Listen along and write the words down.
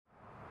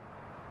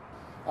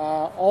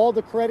All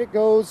the credit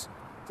goes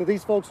to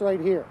these folks right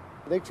here.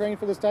 They train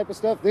for this type of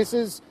stuff. This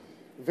is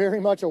very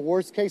much a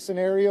worst case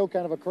scenario,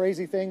 kind of a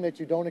crazy thing that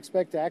you don't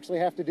expect to actually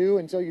have to do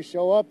until you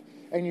show up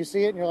and you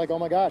see it and you're like, oh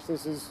my gosh,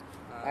 this is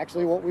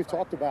actually what we've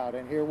talked about,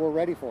 and here we're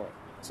ready for it.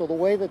 So the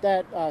way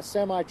that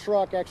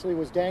semi-truck actually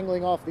was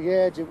dangling off the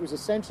edge, it was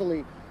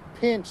essentially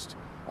pinched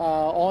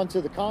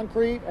onto the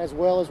concrete as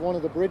well as one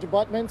of the bridge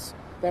abutments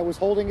that was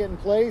holding it in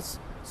place.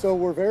 So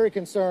we're very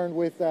concerned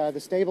with the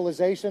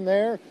stabilization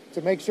there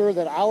to make sure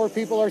that our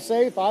people are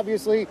safe.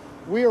 Obviously,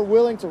 we are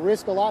willing to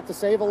risk a lot to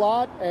save a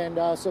lot,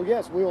 and so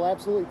yes, we will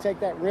absolutely take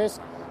that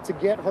risk to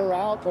get her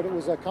out, but it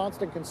was a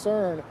constant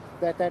concern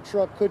that that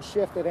truck could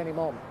shift at any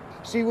moment.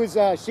 She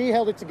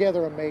held it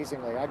together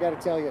amazingly. I got to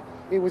tell you,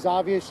 it was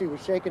obvious she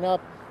was shaken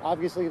up,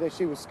 obviously that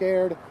she was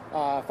scared.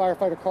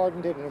 Firefighter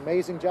Carden did an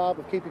amazing job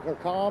of keeping her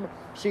calm.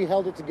 She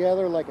held it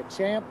together like a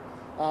champ,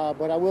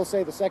 but I will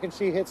say the second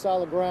she hit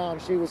solid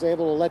ground, she was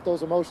able to let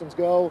those emotions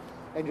go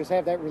and just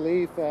have that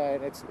relief,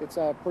 and it's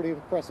a pretty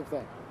impressive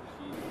thing.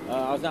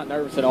 I was not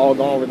nervous at all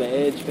going over the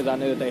edge because I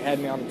knew that they had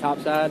me on the top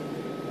side.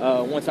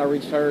 Once I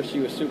reached her, she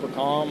was super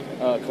calm,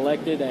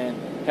 collected, and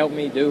helped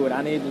me do what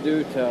I needed to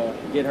do to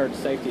get her to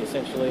safety,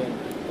 essentially.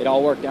 And it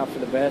all worked out for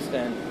the best,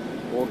 and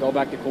we'll go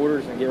back to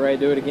quarters and get ready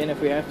to do it again if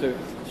we have to.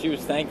 She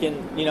was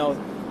thanking,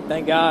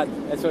 thank God.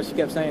 That's what she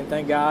kept saying,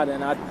 thank God.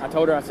 And I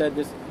told her, I said,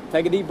 just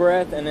take a deep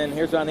breath, and then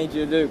here's what I need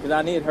you to do, because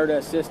I needed her to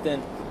assist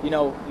in,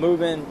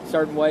 moving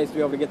certain ways to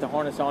be able to get the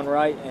harness on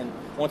right. And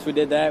once we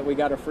did that, we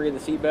got her free of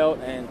the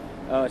seatbelt, and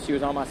she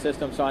was on my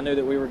system, so I knew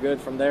that we were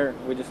good from there.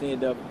 We just needed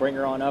to bring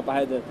her on up. I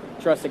had to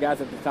trust the guys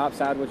at the top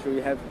side, which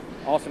we have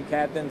awesome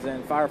captains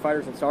and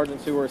firefighters and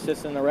sergeants who were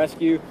assisting the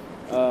rescue.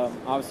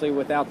 Obviously,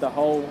 without the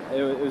whole,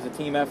 it was a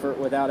team effort.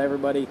 Without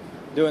everybody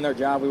doing their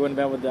job, we wouldn't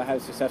be able to have a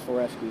successful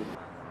rescue.